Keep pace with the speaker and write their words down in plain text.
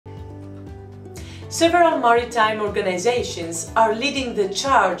Several maritime organizations are leading the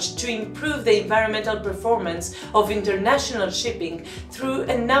charge to improve the environmental performance of international shipping through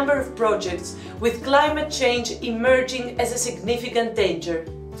a number of projects, with climate change emerging as a significant danger.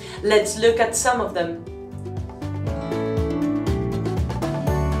 Let's look at some of them.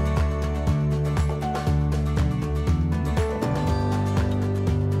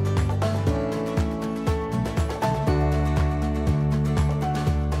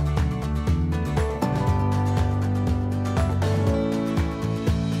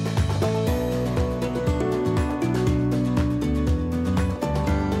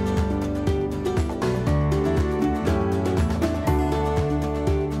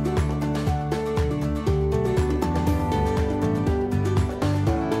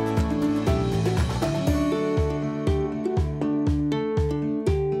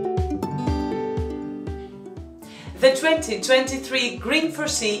 The 2023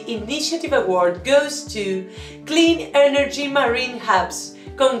 GREEN4SEA Initiative Award goes to Clean Energy Maritime Hubs.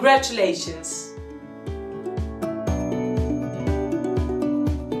 Congratulations!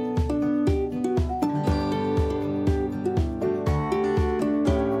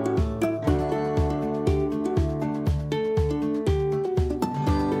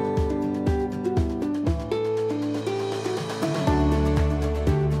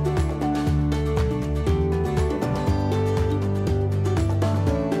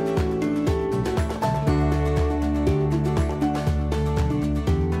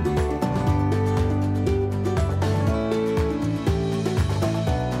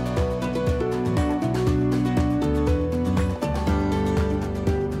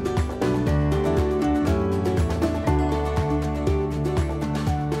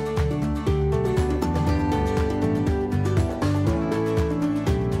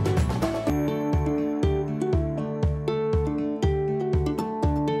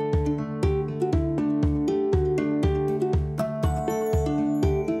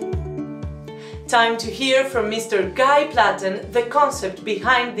 Time to hear from Mr. Guy Platten the concept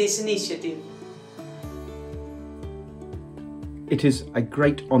behind this initiative. It is a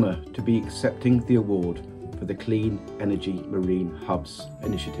great honour to be accepting the award for the Clean Energy Marine Hubs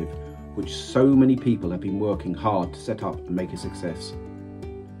initiative, which so many people have been working hard to set up and make a success.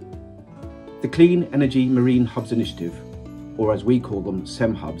 The Clean Energy Marine Hubs initiative, or as we call them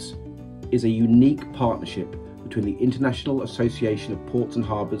CEM-Hubs, is a unique partnership between the International Association of Ports and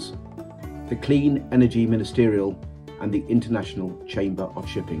Harbours, the Clean Energy Ministerial and the International Chamber of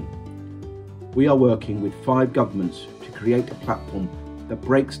Shipping. We are working with 5 governments to create a platform that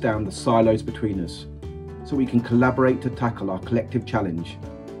breaks down the silos between us so we can collaborate to tackle our collective challenge,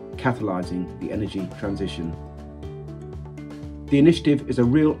 catalysing the energy transition. The initiative is a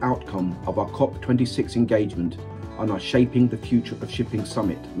real outcome of our COP26 engagement on our Shaping the Future of Shipping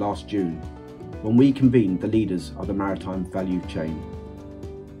Summit last June, when we convened the leaders of the maritime value chain.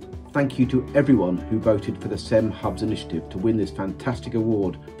 Thank you to everyone who voted for the CEM-Hubs initiative to win this fantastic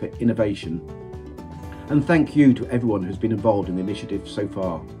award for innovation. And thank you to everyone who's been involved in the initiative so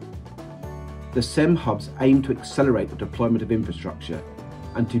far. The CEM-Hubs aim to accelerate the deployment of infrastructure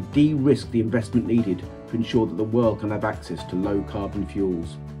and to de-risk the investment needed to ensure that the world can have access to low carbon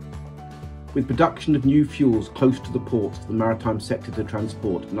fuels. With production of new fuels close to the ports for the maritime sector to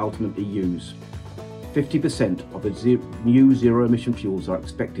transport and ultimately use, 50% of the new zero-emission fuels are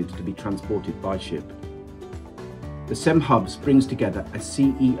expected to be transported by ship. The CEM-Hubs brings together a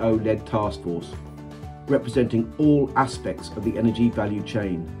CEO-led task force representing all aspects of the energy value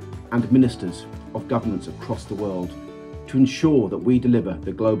chain and ministers of governments across the world to ensure that we deliver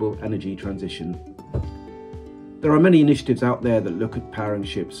the global energy transition. There are many initiatives out there that look at powering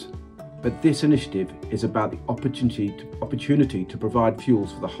ships, but this initiative is about the opportunity to provide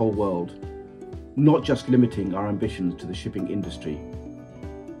fuels for the whole world, not just limiting our ambitions to the shipping industry.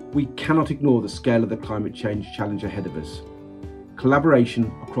 We cannot ignore the scale of the climate change challenge ahead of us.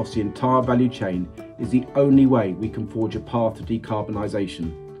 Collaboration across the entire value chain is the only way we can forge a path to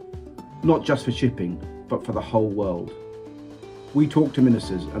decarbonisation, not just for shipping, but for the whole world. We talk to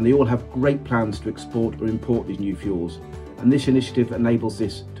ministers and they all have great plans to export or import these new fuels, and this initiative enables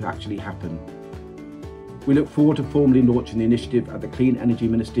this to actually happen. We look forward to formally launching the initiative at the Clean Energy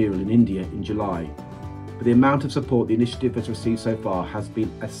Ministerial in India in July, but the amount of support the initiative has received so far has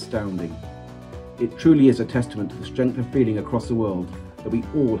been astounding. It truly is a testament to the strength of feeling across the world that we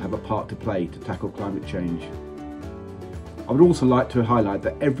all have a part to play to tackle climate change. I would also like to highlight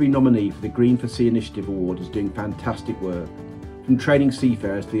that every nominee for the GREEN4SEA Initiative Award is doing fantastic work, from training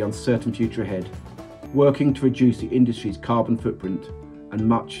seafarers for the uncertain future ahead, working to reduce the industry's carbon footprint, and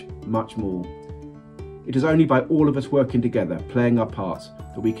much, much more. It is only by all of us working together, playing our parts,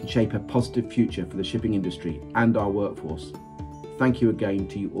 that we can shape a positive future for the shipping industry and our workforce. Thank you again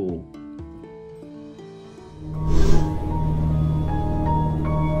to you all.